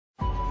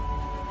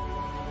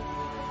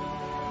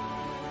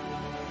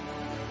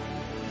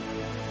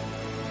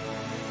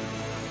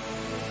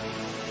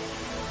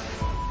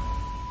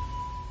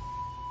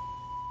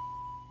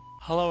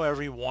Hello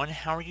everyone,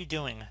 how are you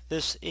doing?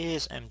 This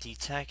is MD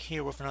Tech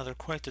here with another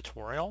quick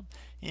tutorial.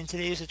 In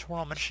today's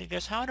tutorial I'm going to show you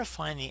guys how to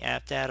find the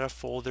AppData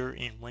folder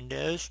in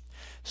Windows.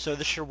 So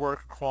this should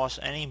work across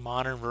any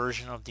modern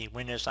version of the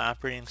Windows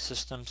operating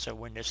system, so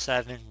Windows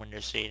 7,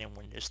 Windows 8, and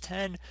Windows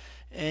 10.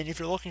 And if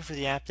you're looking for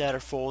the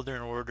AppData folder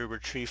in order to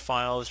retrieve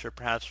files or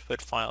perhaps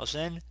put files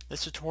in,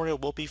 this tutorial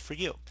will be for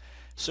you.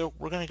 So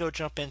we're going to go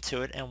jump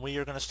into it, and we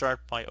are going to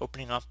start by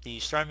opening up the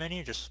Start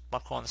menu. Just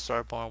buckle on the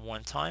Start bar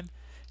one time.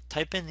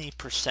 Type in the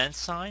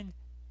 %,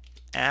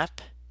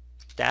 app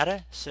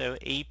data, so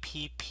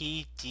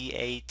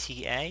APPDATA,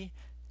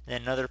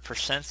 then another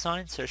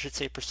 %, so it should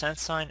say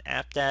 %,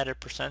 app data,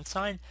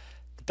 %.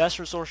 The best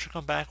result should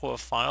come back with a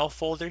file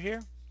folder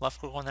here. Left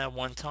click on that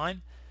one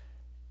time,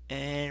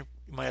 and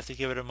you might have to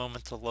give it a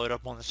moment to load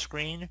up on the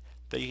screen,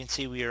 but you can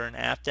see we are in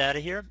app data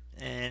here,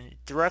 and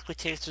it directly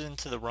takes us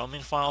into the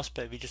roaming files.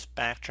 But if you just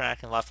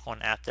backtrack and left click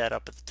on app data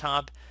up at the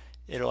top,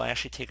 it'll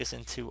actually take us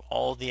into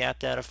all the app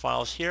data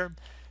files here.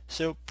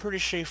 So pretty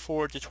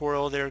straightforward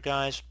tutorial there,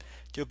 guys.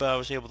 Do about I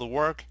was able to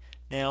work.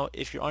 Now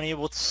if you're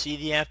unable to see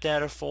the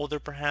AppData folder,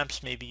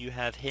 perhaps maybe you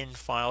have hidden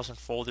files and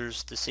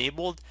folders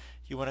disabled,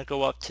 you want to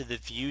go up to the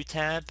View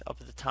tab up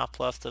at the top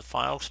left of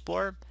File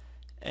Explorer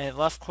and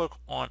left click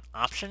on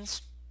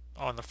Options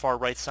on the far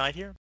right side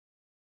here.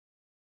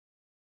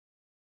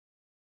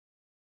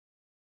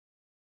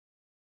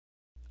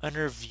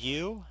 Under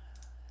View,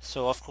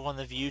 so left click on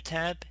the View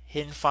tab,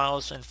 Hidden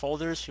Files and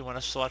Folders, you want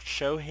to select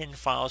Show Hidden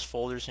Files,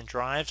 Folders, and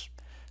Drives.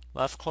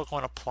 Left click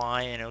on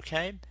Apply and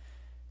OK.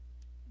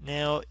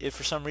 Now if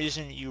for some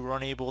reason you were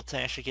unable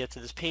to actually get to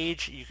this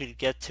page, you could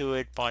get to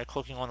it by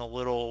clicking on the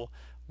little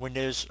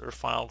Windows or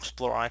File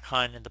Explorer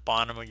icon in the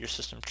bottom of your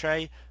system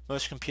tray.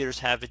 Most computers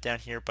have it down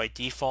here by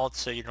default,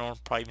 so you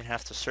don't probably even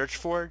have to search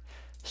for it.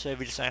 So if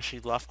you just actually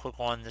left click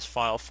on this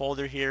file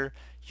folder here,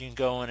 you can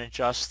go and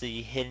adjust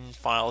the hidden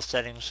file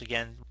settings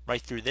again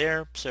right through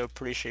there. So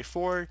pretty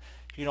straightforward.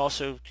 You can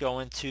also go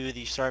into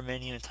the Start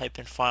menu and type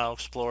in File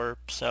Explorer.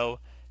 So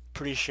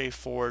pretty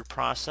straightforward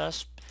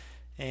process.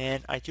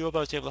 And I do hope I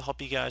was able to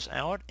help you guys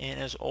out. And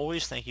as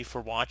always, thank you for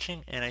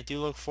watching. And I do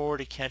look forward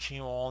to catching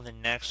you all in the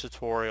next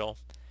tutorial.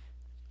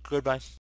 Goodbye.